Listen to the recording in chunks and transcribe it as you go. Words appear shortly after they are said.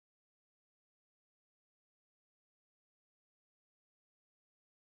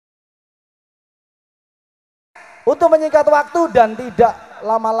Untuk menyingkat waktu dan tidak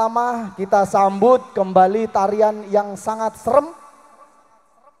lama-lama kita sambut kembali tarian yang sangat serem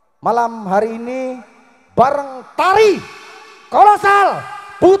malam hari ini bareng tari kolosal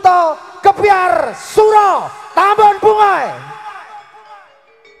BUTO Gebyar Suro Tambun Bungai.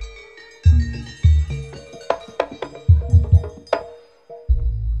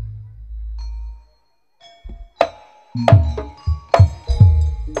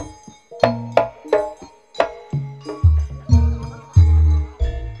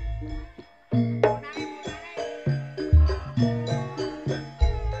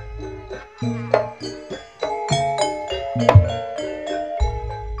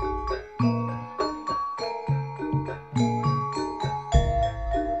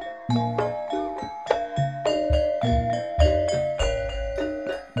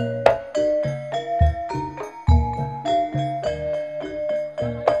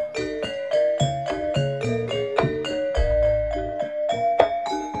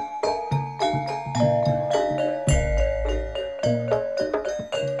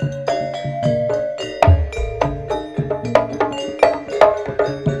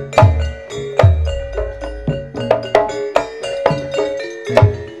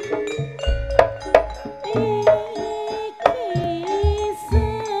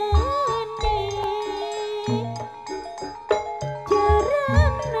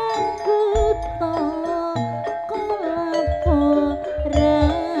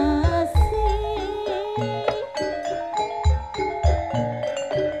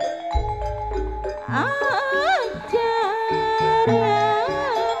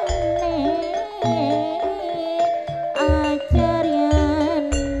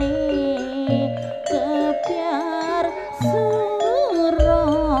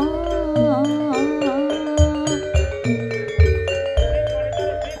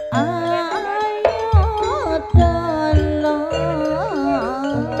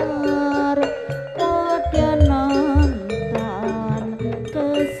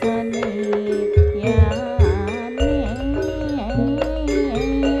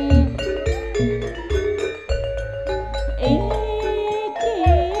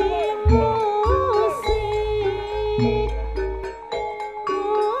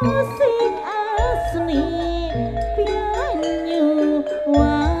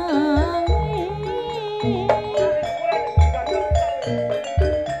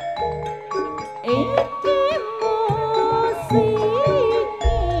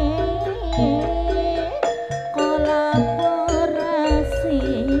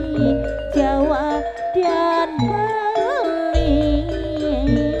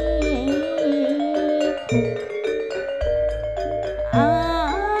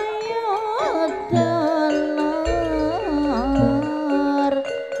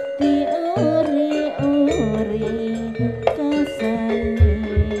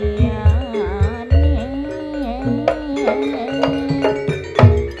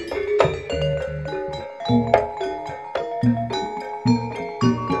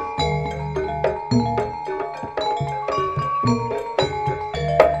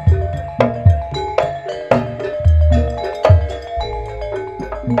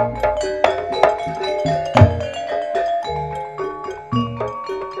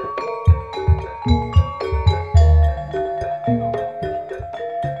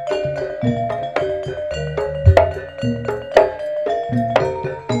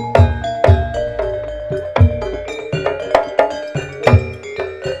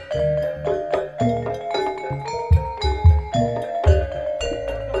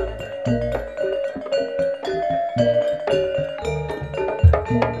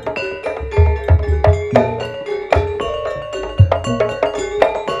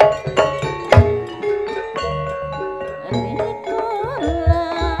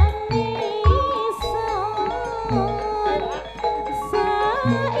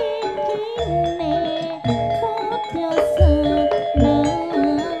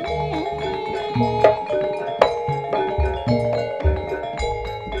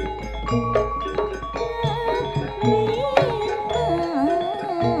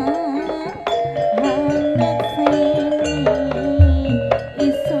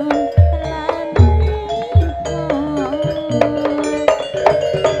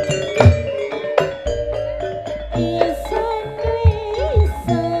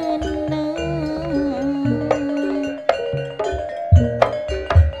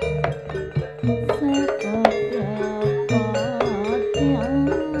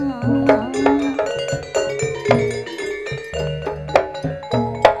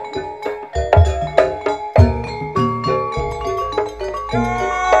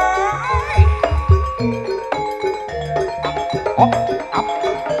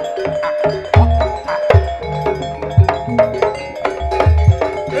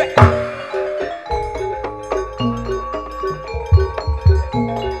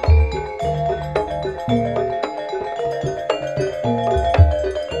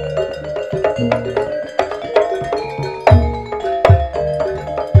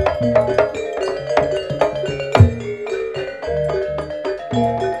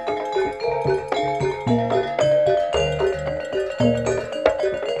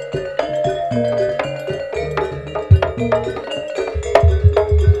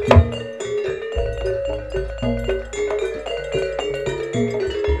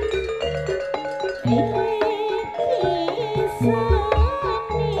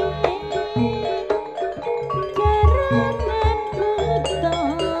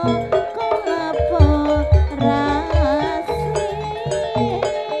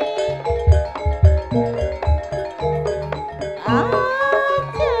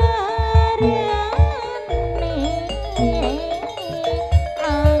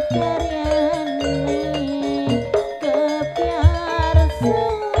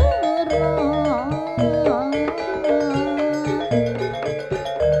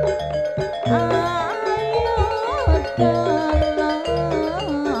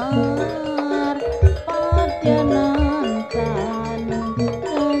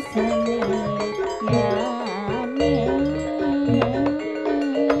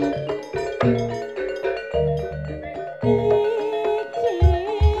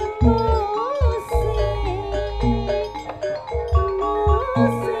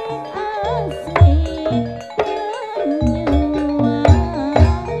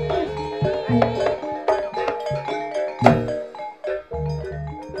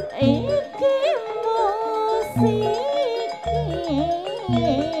 iki musiki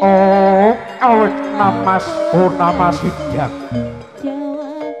oh awet namas nama sidang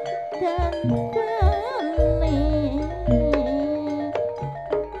Jawa dan Bali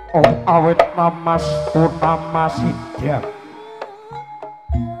oh awet namas nama sidang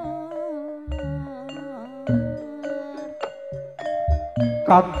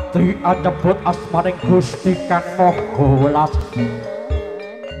kanthi anyebut asmaning Gusti Kang Maha Welas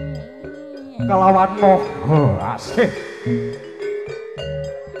kelawan Maha Asih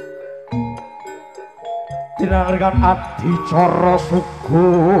dinangan adicara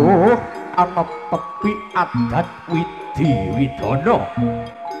suguh ana tepi adat widi widana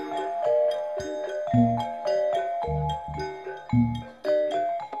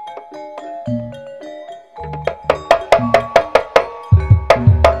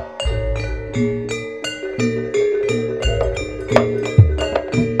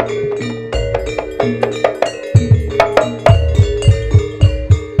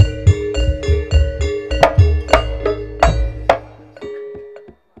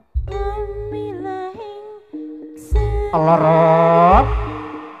Lara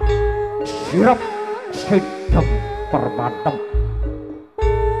sirap sidem permatem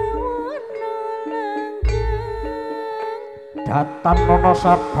datan nono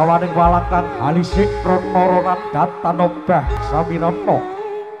sabawaning walangkang halisik rono-ronan datan obah samirana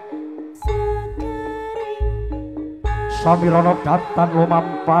samirana datan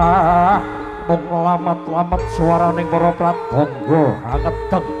lumampah mung lamat-lamat suaraning para pradangga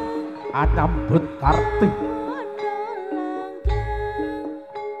angeteng anyambut karti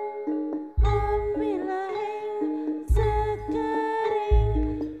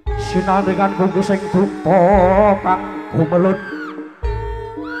sinandingan bungkusing dupa kang gumelut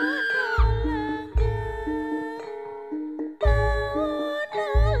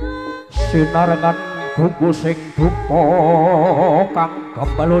sinarengan bungkusing dupa kang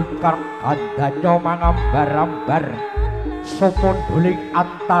gumelut kang gandanya mangambar-ambar sumunduling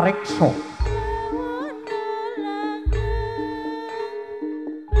antariksa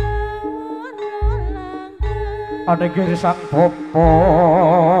Anggere sang bapa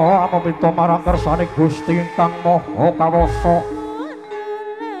meminta marang kersane Gusti Kang Maha Kawasa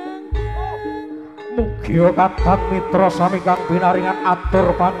mugi kadang mitra sami kang pinaringan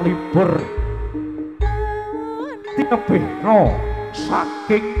atur panglibur tinebihna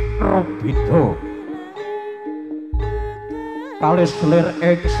saking Robida kalis lir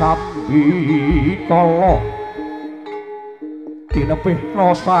ing sambi kala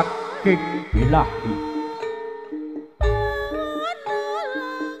tinebihna saking Bilahi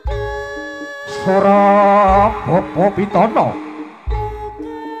Sura Bapa Pitana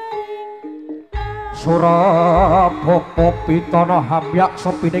Sura Bapa Pitana hambyak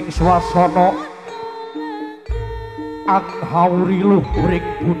sepining swasana anghawuri luhuring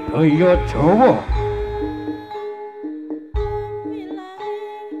budaya Jawa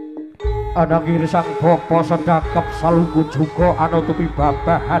ananging sang bapa sedakep saluku juga anutupi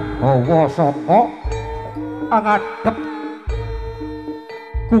babahan hawa saka angadhep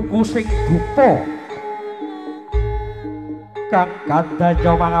kuku sing dupa kang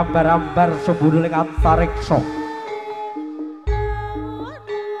gandanya mangambar-ambar sembuluning antariksa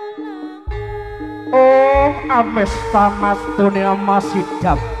Om Amesta Mastune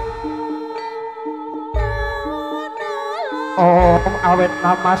Masidam Om awet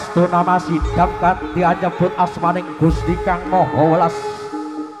namastu nama sidam kanthi anyebut asmaning Gusti Kang Maha Welas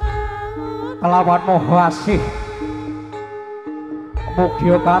kelawan Maha Asih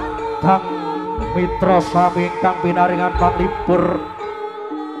mugi kadang mitra sami ingkang pinaringan panglipur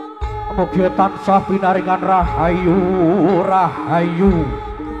mugi tansah pinaringan rahayu rahayu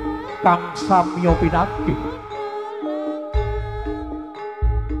kang samya pinanggih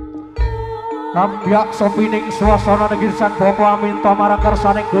kambyak sepining swasana negeri sang bapa minta marang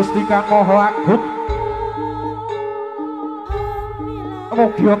kersaning Gusti Kang Maha Agung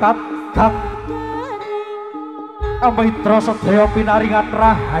mugi kadang mitra sedaya pinaringan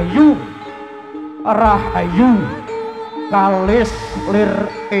rahayu rahayu kalis lir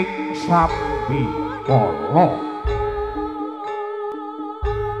ing sambi kala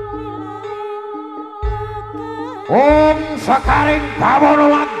Om sakaring bawana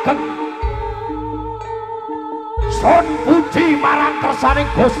langgeng sun puji marang kersaning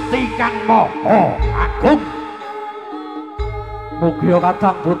Gusti Kang Maha Agung mugi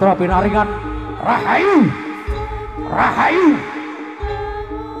kadang putra pinaringan rahayu rahayu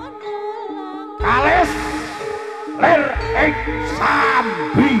kalis lir ing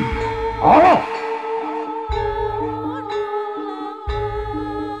sambi Allah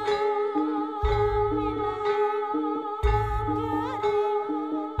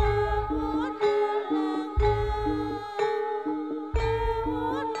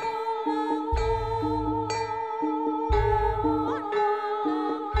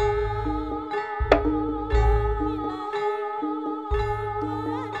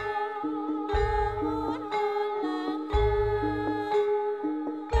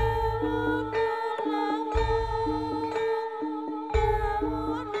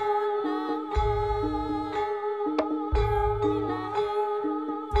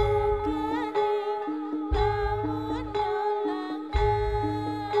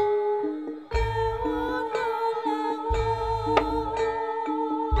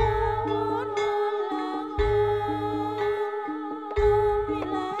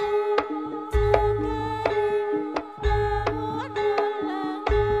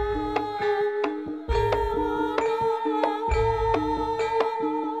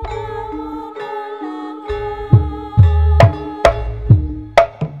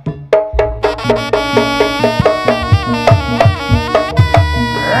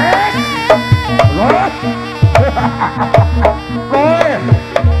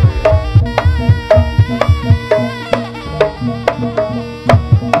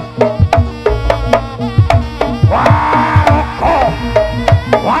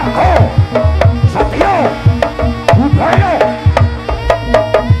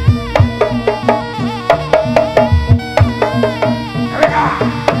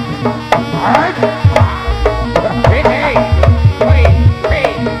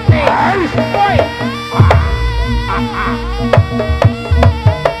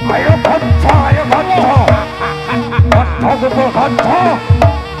kanca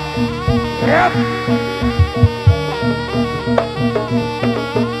yep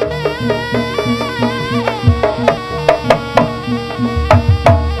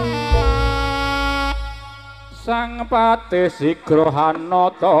sang patih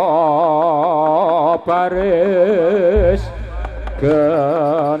sigrohanata baris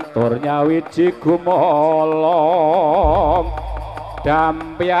gentur nyawiji gumolong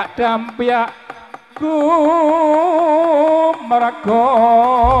dampyak-dampyak gumregot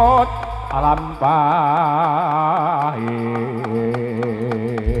alampahe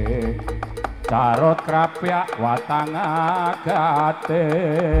carut krapyak watang agate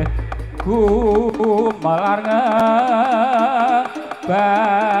gumelar ngebai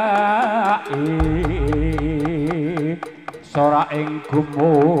sora ing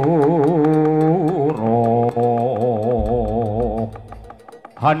gumuro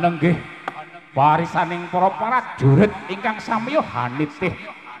hanenggih warisaning para prajurit ingkang samiya hanitih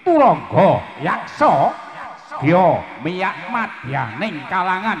turangga yaksa ya miyak madyaning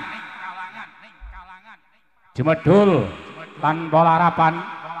kalangan jemedul tanpa larapan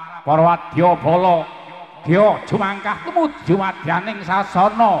para wadya bala ya jumangkah tumuju madyaning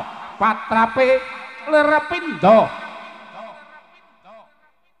sasana patrape lerepindha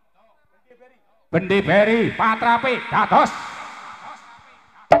bendiberi patrape dados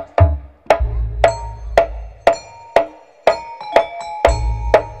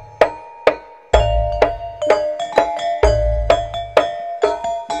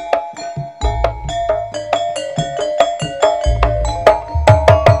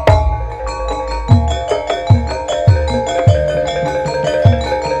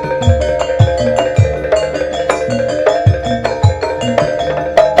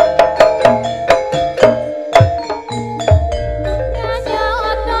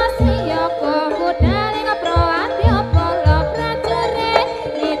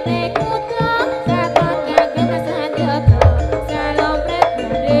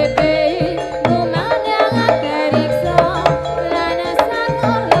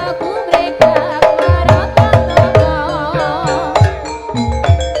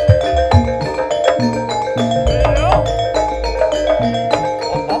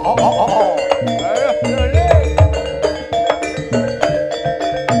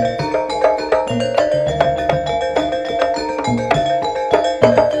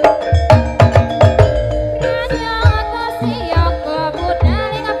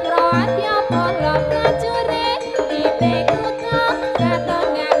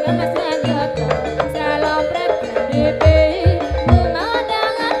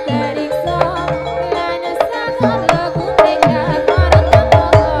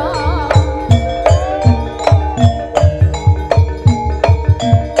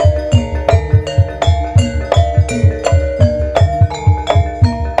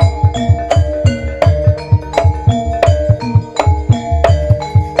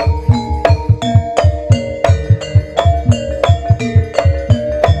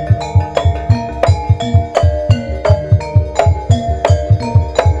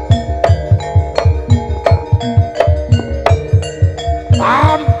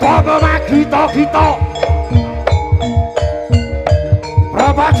kita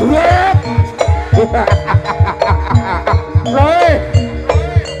berapa jurit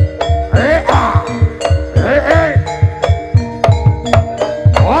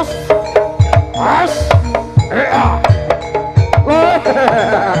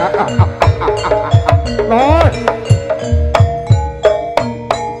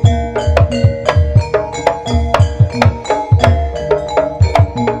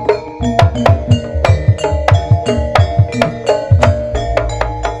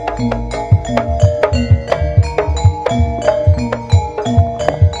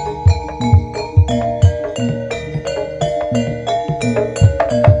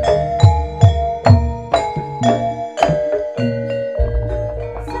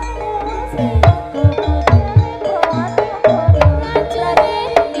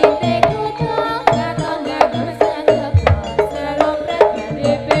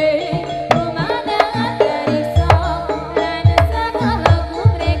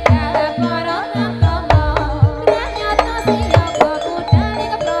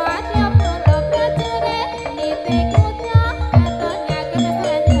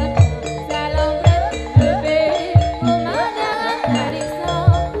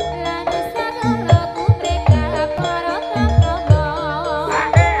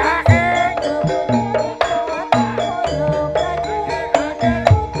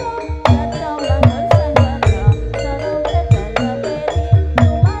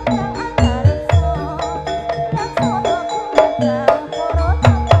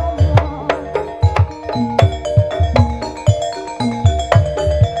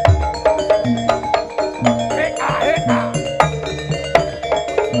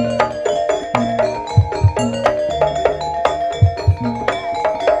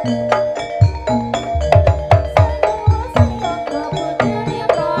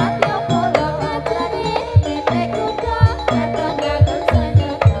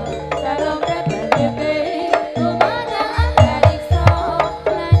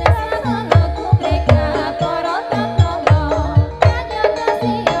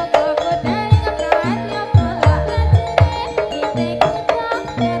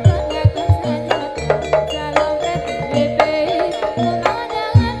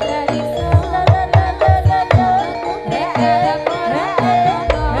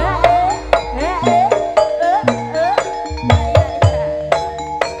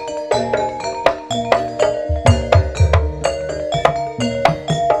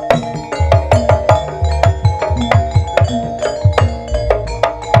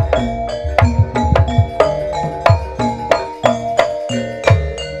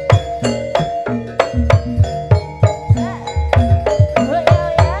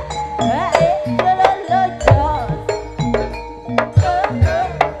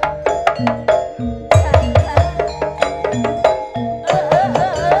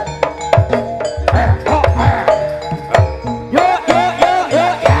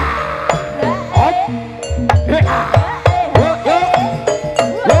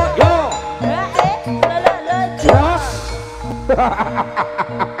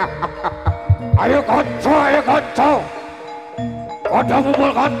Ayo konco. Padha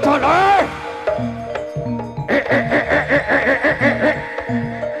ngumpul konco le.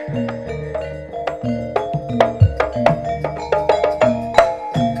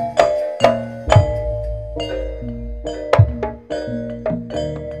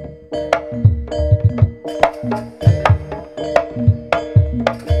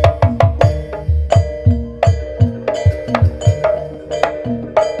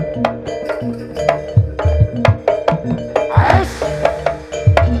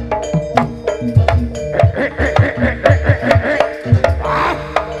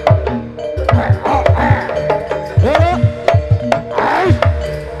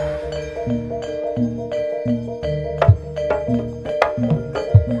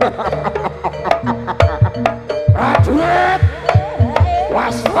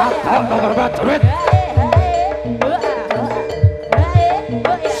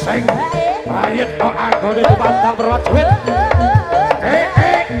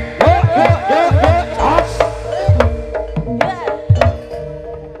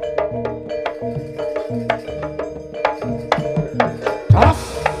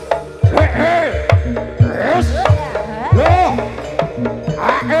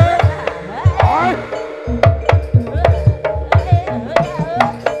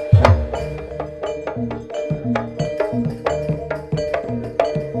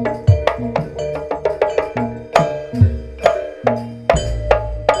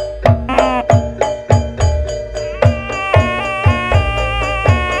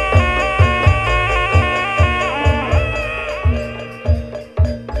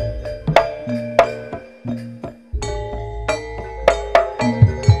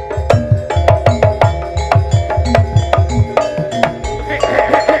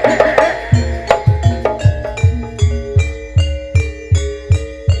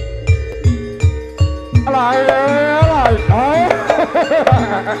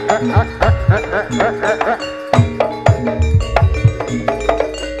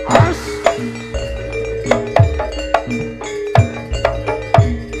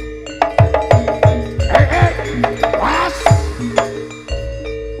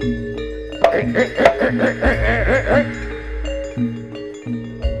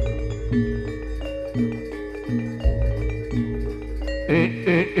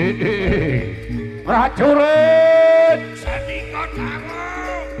 Prajurit sandika tangu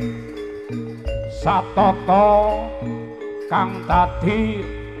satata kang dadi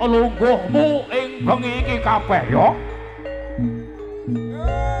lungguhmu ing bengi iki kabeh ya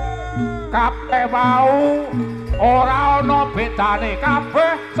kabeh mau ora ana bedane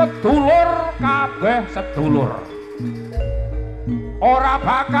kabeh sedulur ora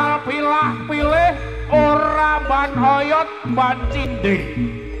bakal pilah-pilih ora ban oyot ban cindhe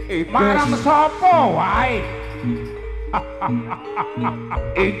marang sapa wae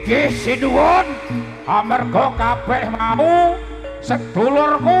iki sinuwun amarga kabeh mau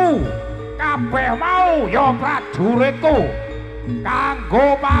sedulurku kabeh mau ya prajuritku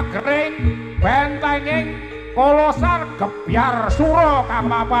kanggo magering bentenging kolosal gebyar suro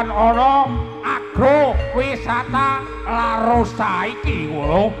kang mapan ana agro wisata LAROSA iki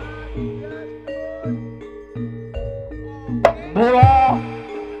ngono mula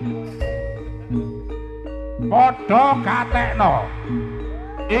padha gatekno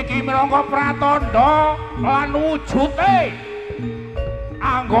iki minangka pratandha lan wujude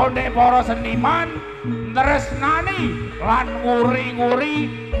anggone para seniman tresnani lan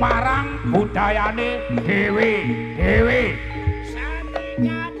nguri-nguri marang budayane dhewe-dhewe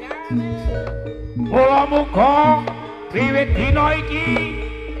muga-muga wiwit dina iki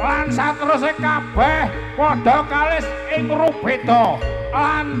lan saterusé kabeh padha kalis ing rubeda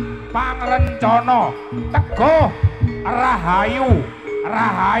lan pangrencana teguh rahayu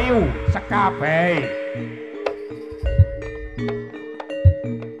sekabehe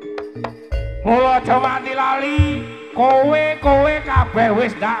mula aja nganti lali kowe kabeh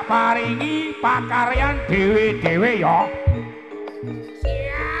wis ndak paringi pakaryan dhewe-dhewe ya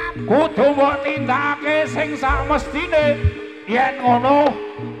siap kudu mbok tindakake sing sakmestine yen ngono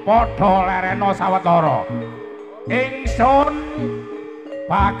padha lerena sawetara ingsun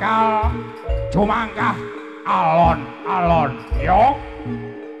bakal jumangkah alon-alon yo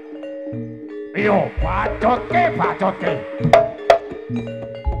bacotke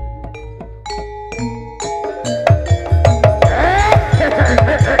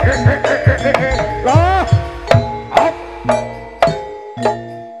Lah up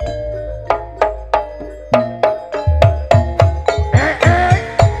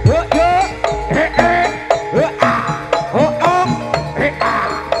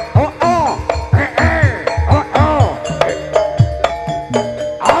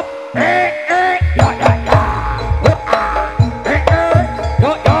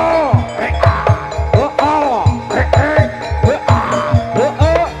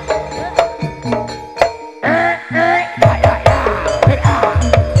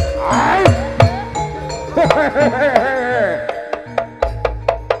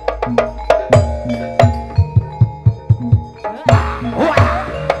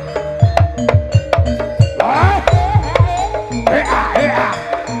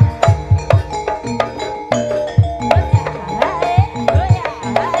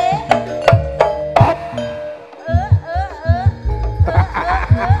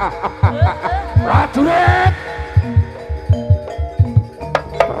Prajurit.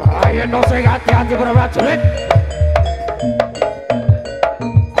 Ayo sing hati-hati para prajurit.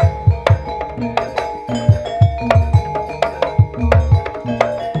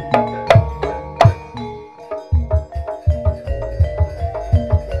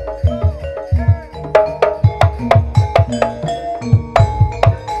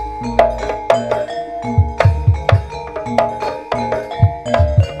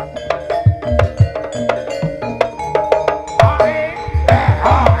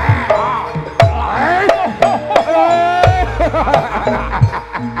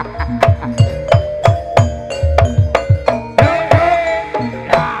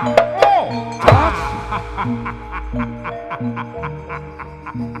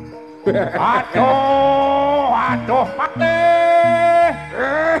 Aduh patih.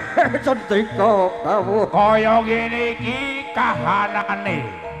 Sendika dawuh Kaya ngene iki kahanane.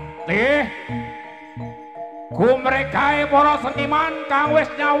 Tih. Gumrekae para seniman kang wis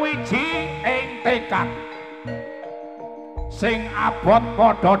nyawiji ing tekad. Sing abot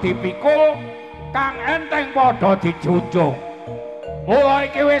padha dipikul, kang enteng padha dijunjung. Mula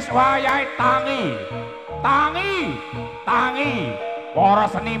iki wis wayahe tangi. Para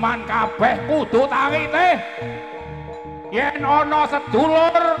seniman kabeh kudu tangi teh. Yen ana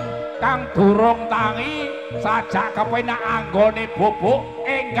sedulur kang durung tangi sajak kepenak anggone bubuk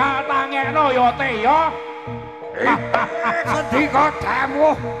enggal tangekno ya teh ya. Sendika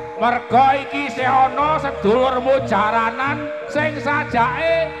dawuh Merga iki isih ana sedulurmu jaranan sing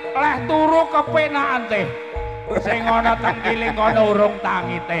sajake leh turu kepenakan teh. Sing ana tengkiling kono urung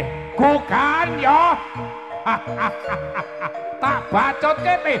tangi teh. Gugan ya. Tak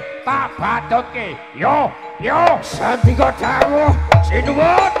bacotke teh, tak bacotke. Yo. sendika dawuh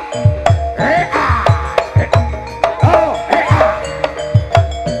sinuwun.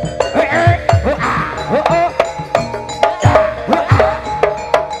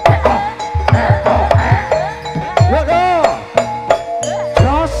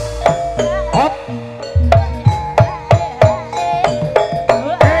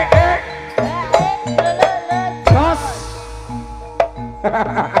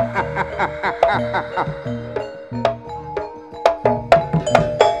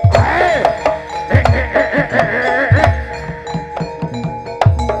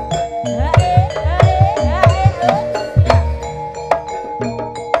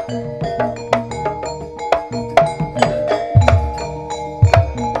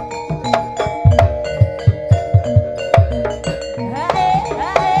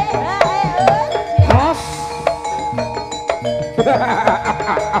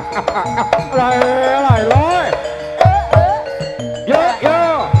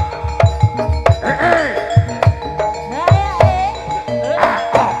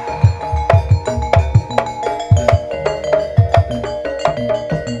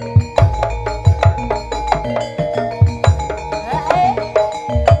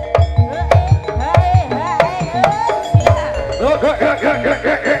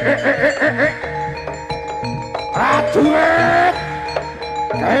 Prajurit,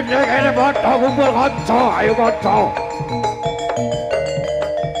 kene padha kumpul kanca, ayo kanca.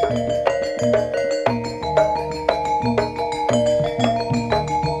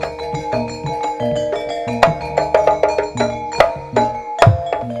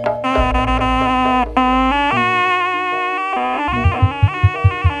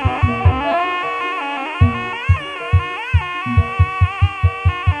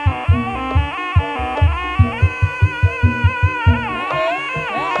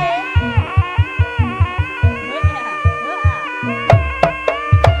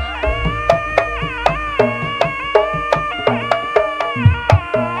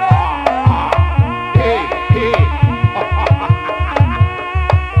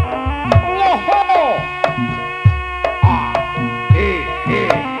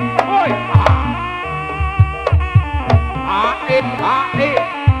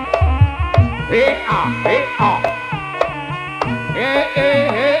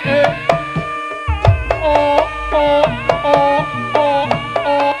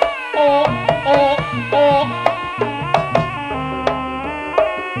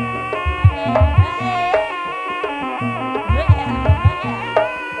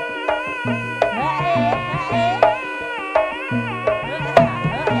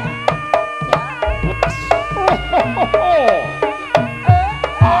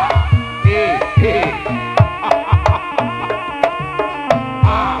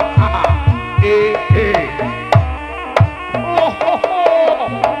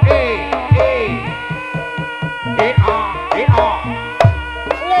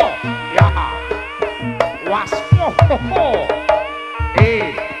 ho.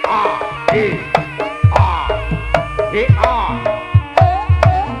 E a e a e a.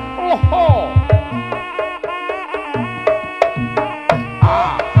 Oh ho.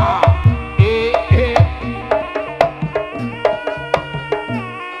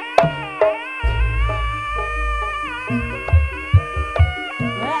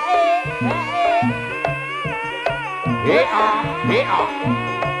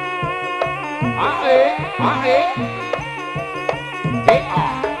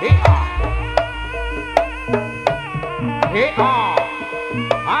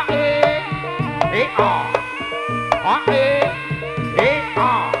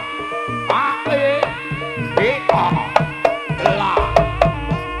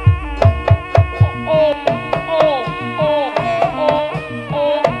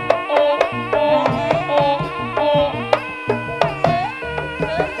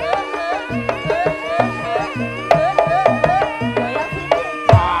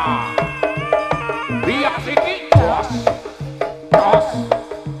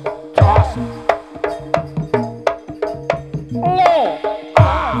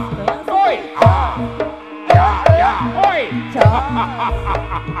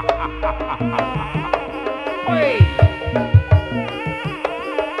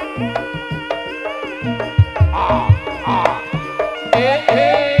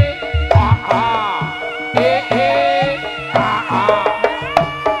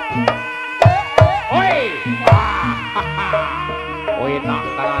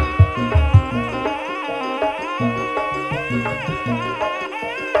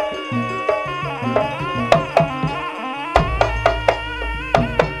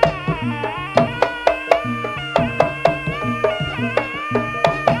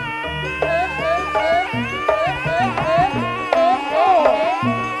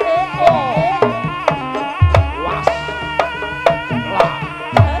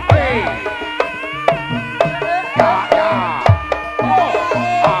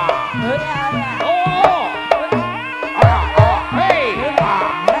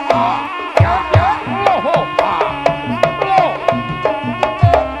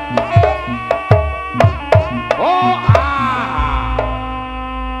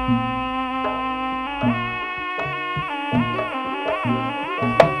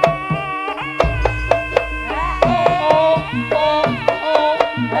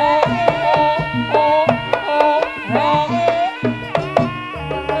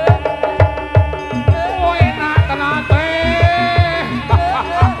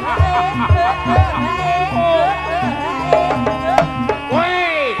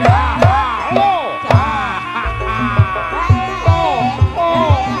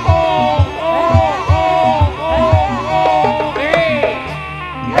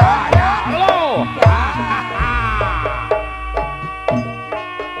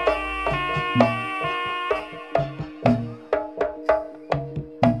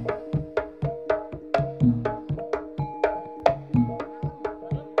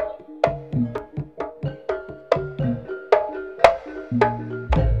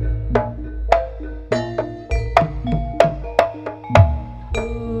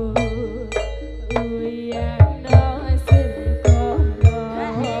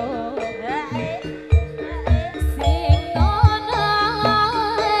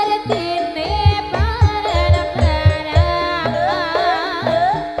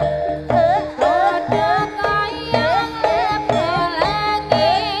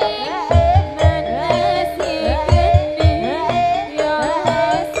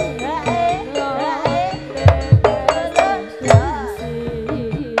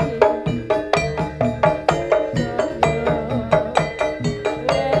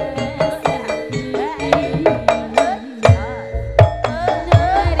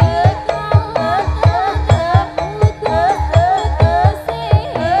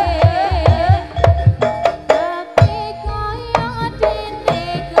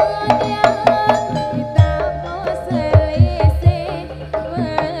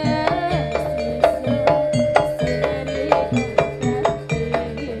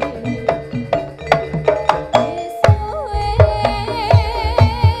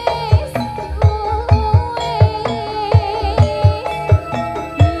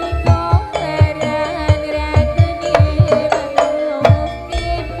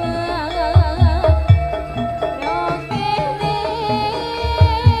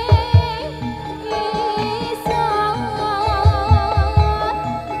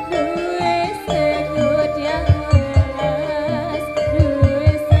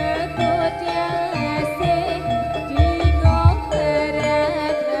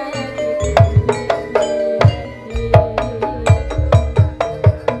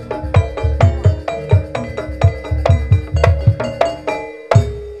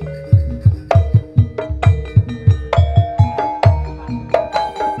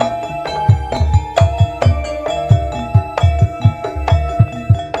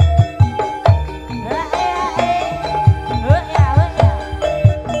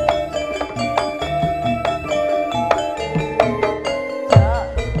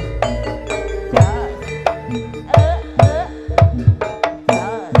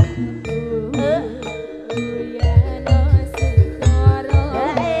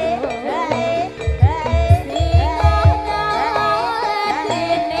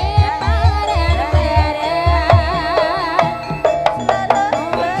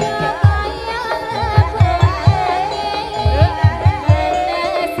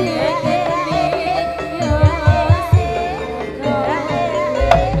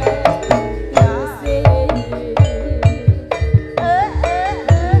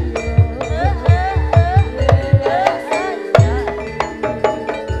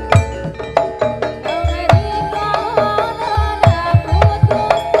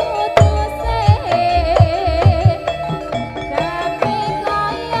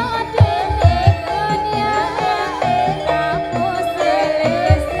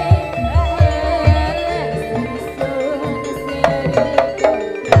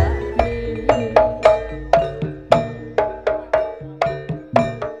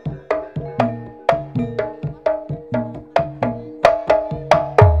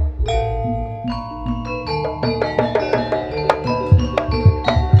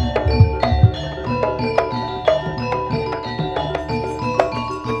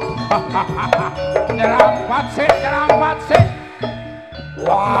 Cerampat sik.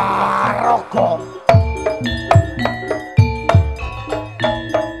 Wah, rogo.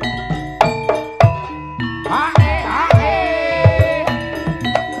 Hae hae.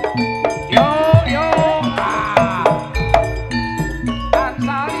 Yo yo ah.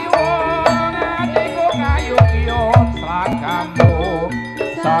 Tansali wong atiku kayun slagamu.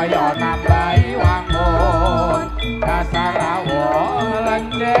 Saya nambahi wangun. Dasar awon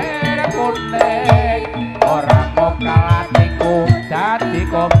lenjer kuning. Ora kok kalatiku dadi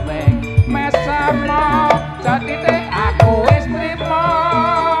komeng. Mesamo jatine aku wis trimo.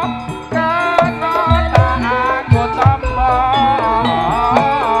 Karena tak aku tampa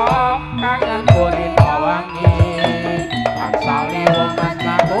kangen kulit wangi. Bangsali wong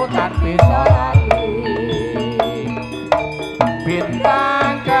asnaku tan bisa lali.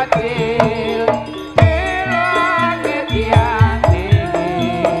 Bintang kecil di langit yang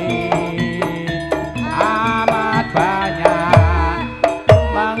tinggi amat banyak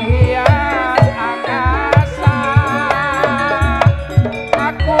menghias angkasa.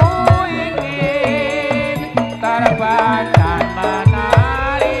 Aku ingin terbang dan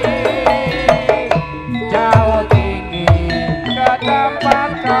menari jauh tinggi ke tempat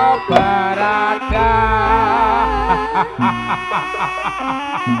kau berada.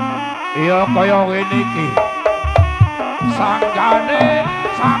 Iya kaya ngene iki. Sanggane.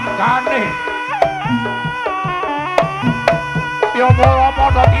 Ya mula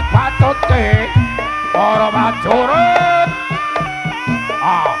padha dibatutke para prajurit.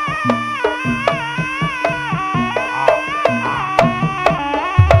 Ah.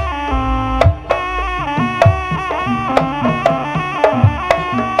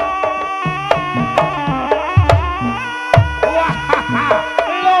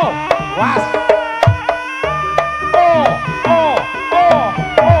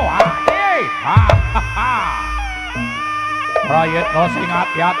 Prayitna sing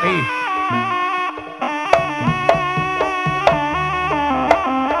ati-ati.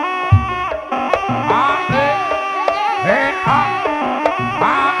 Ae, he a,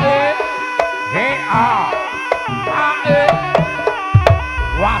 ae, he a, ae,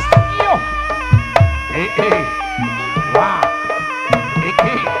 was yo, wah,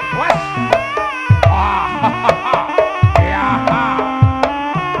 iki, was, ya.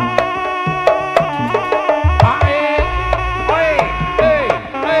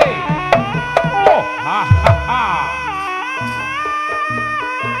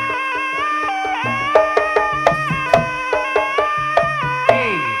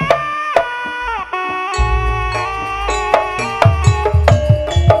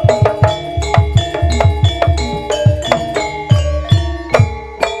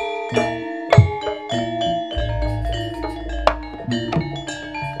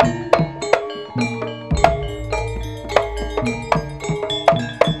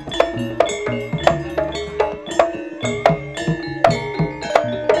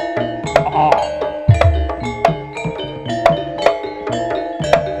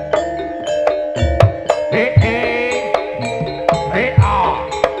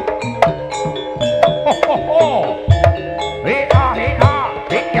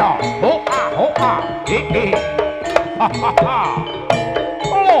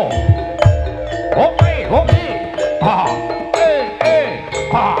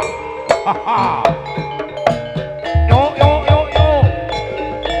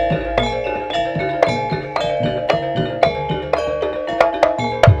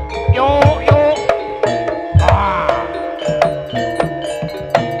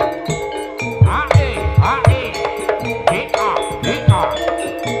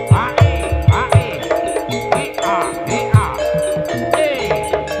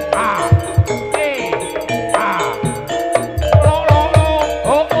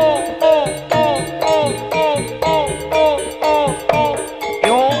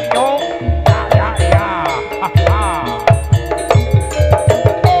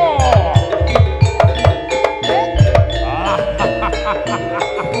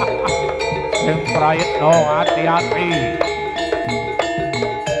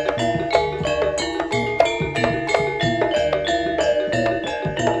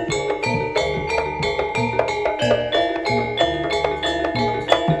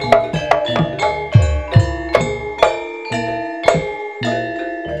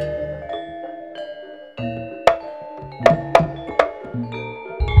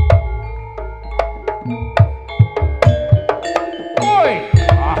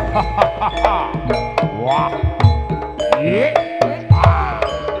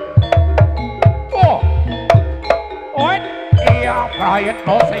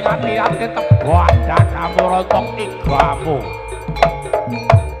 prayitna sing ati-ati tebak dadamu rontok igamu.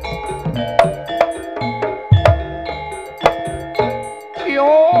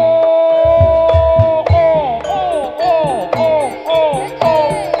 Yo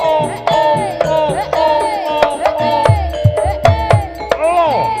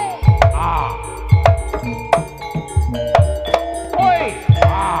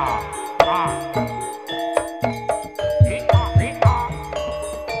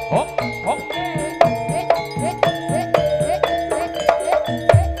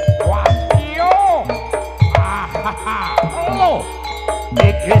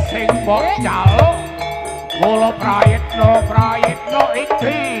mbok jaluk kula prayitna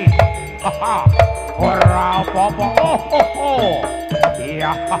iki ora apa-apa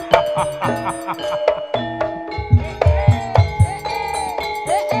iya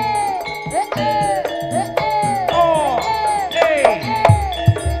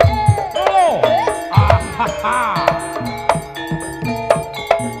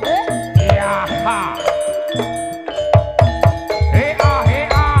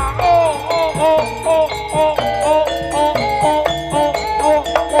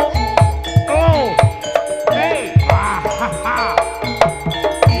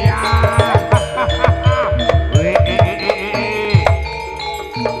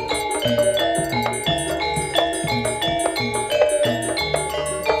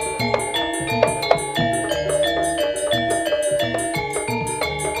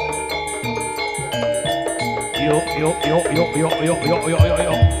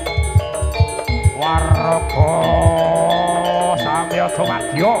yuk warga samya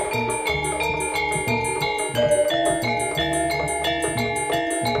sumadya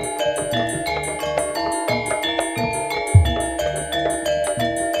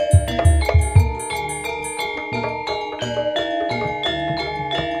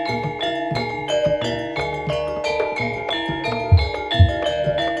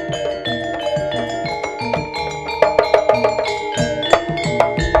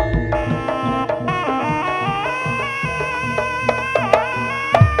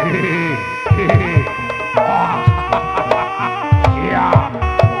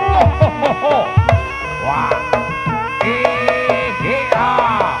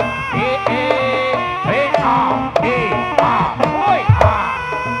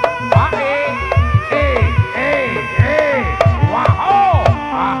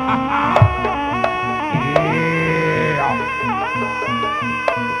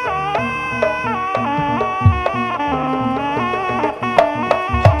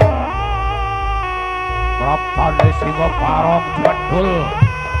Parong bedul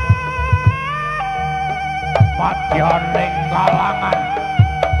padyaning kalangan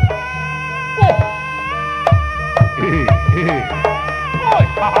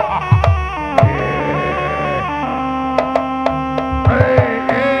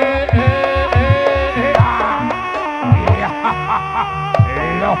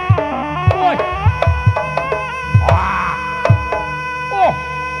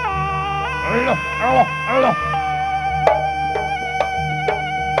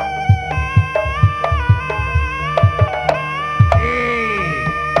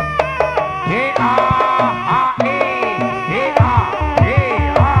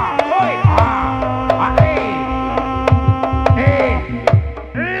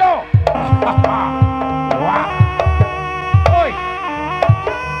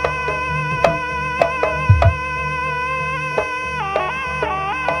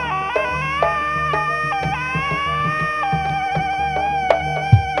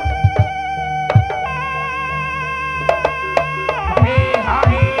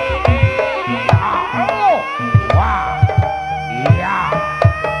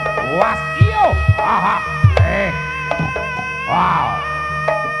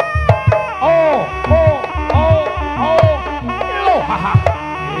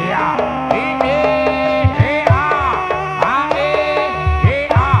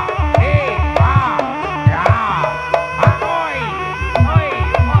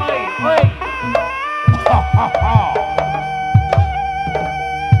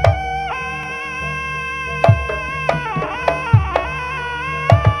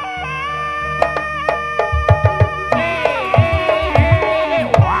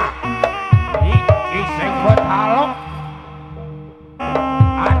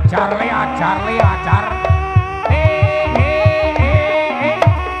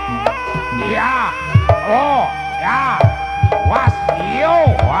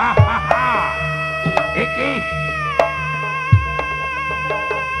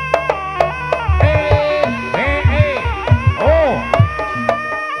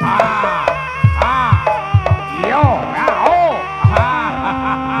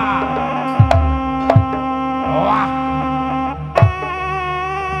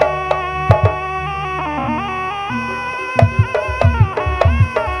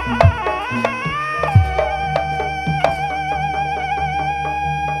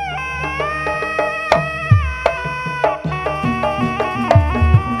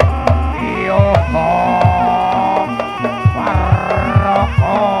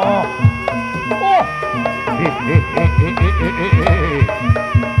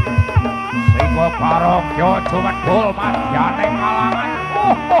Jogja Jumedul Madyane kalangan.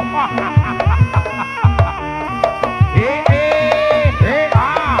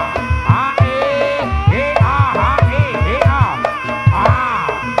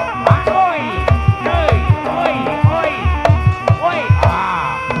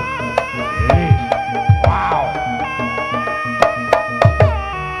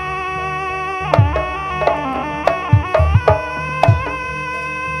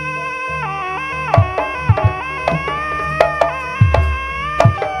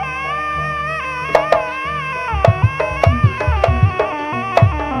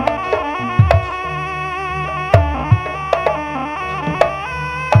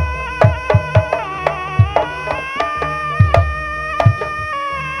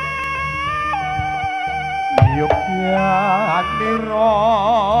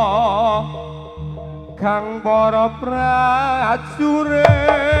 Kang para prajurit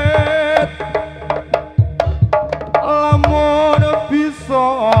lamun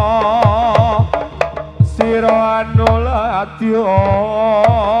bisa sira anuladya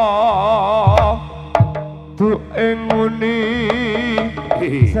tu ing muni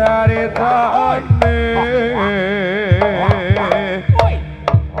caritane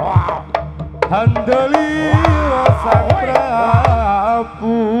handali sang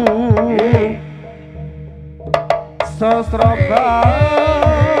prabu sastra kau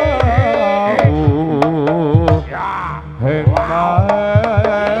hengas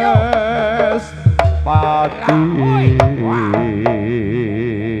pati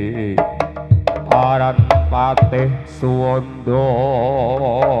aran patih suwondo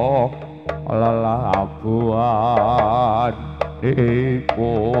lelabuhan ipun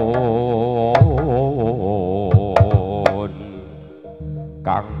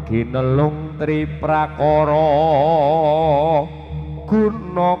kang kinelung triprakara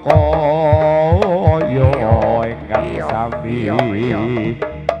guna kaya ingkang sami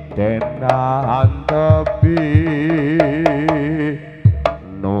denan tebi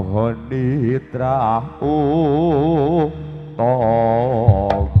nuhun nitrahu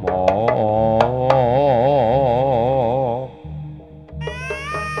tomo.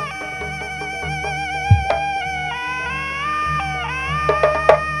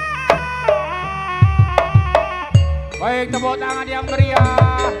 Baik, tepuk tangan yang meriah.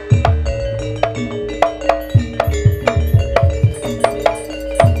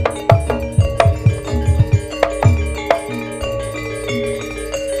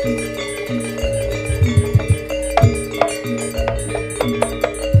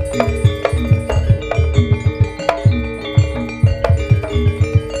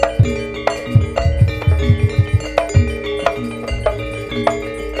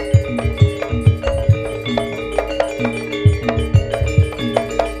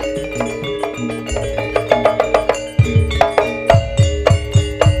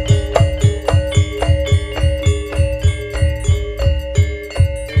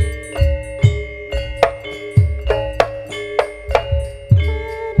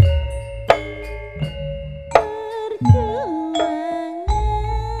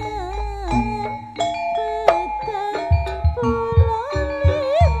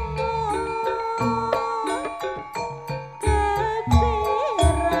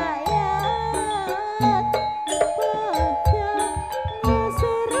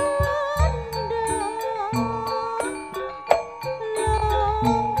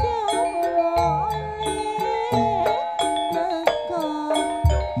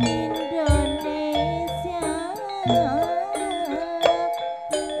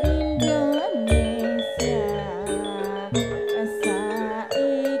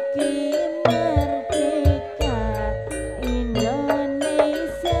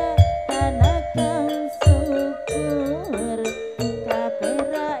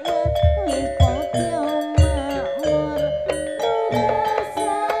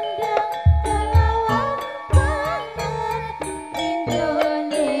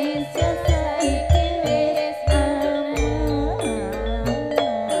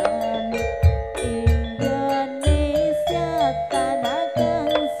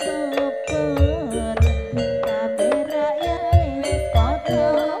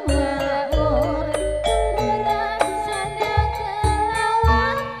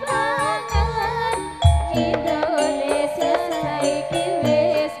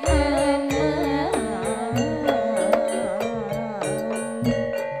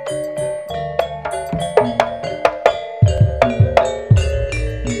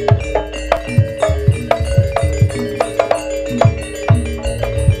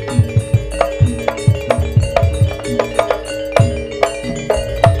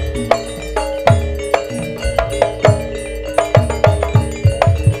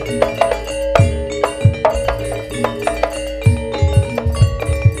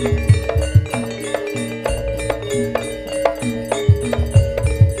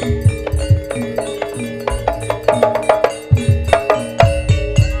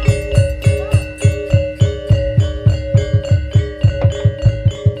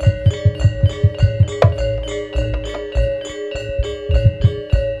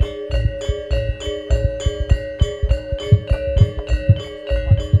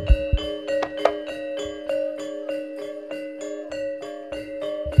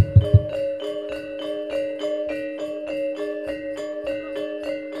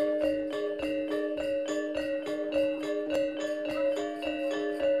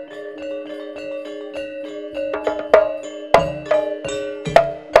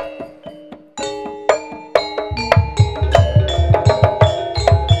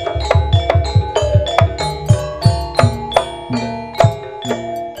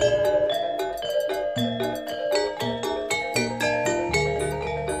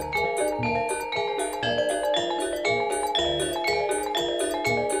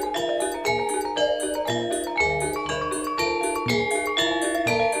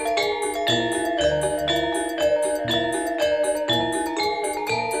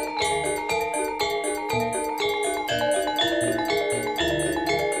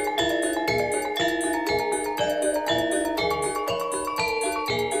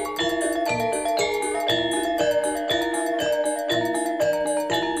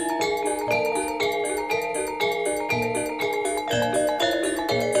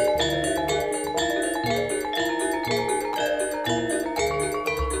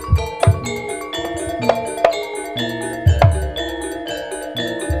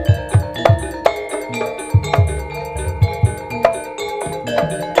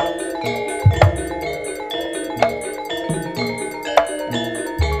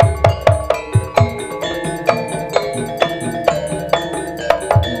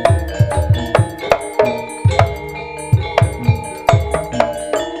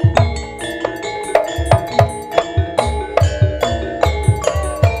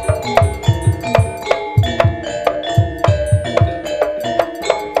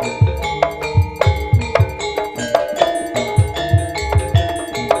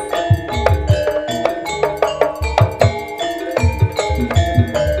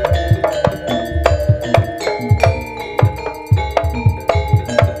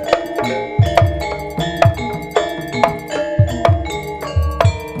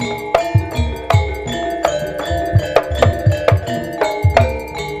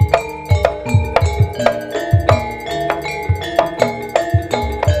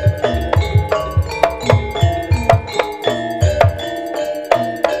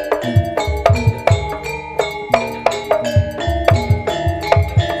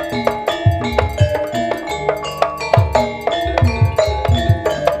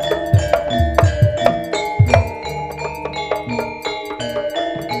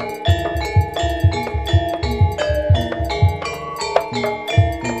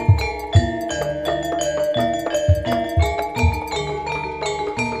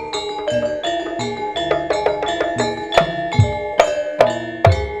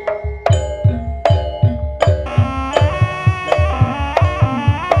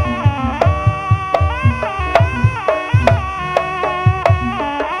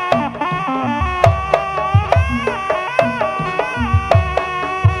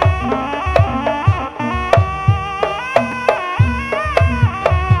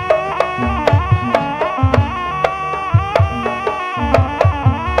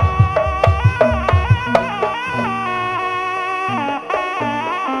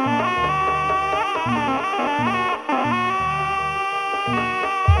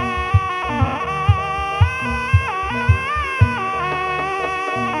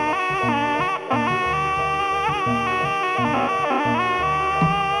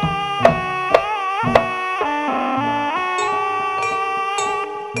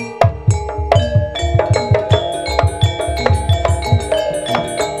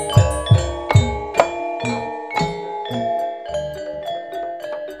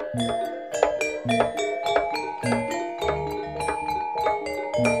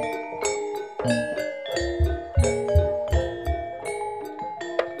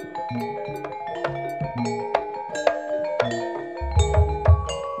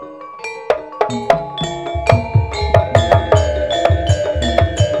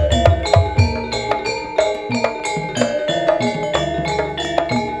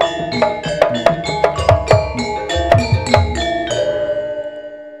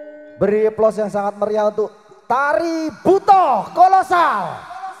 aplaus yang sangat meriah untuk tari BUTO kolosal.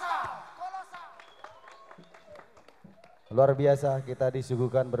 Luar biasa, kita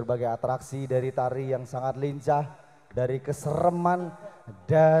disuguhkan berbagai atraksi dari tari yang sangat lincah, dari kesereman,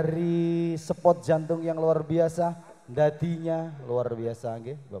 dari spot jantung yang luar biasa, dadinya luar biasa,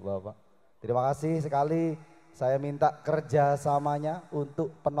 nggih, Bapak-bapak. Terima kasih sekali. Saya minta kerjasamanya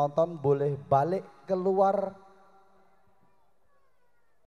untuk penonton boleh balik keluar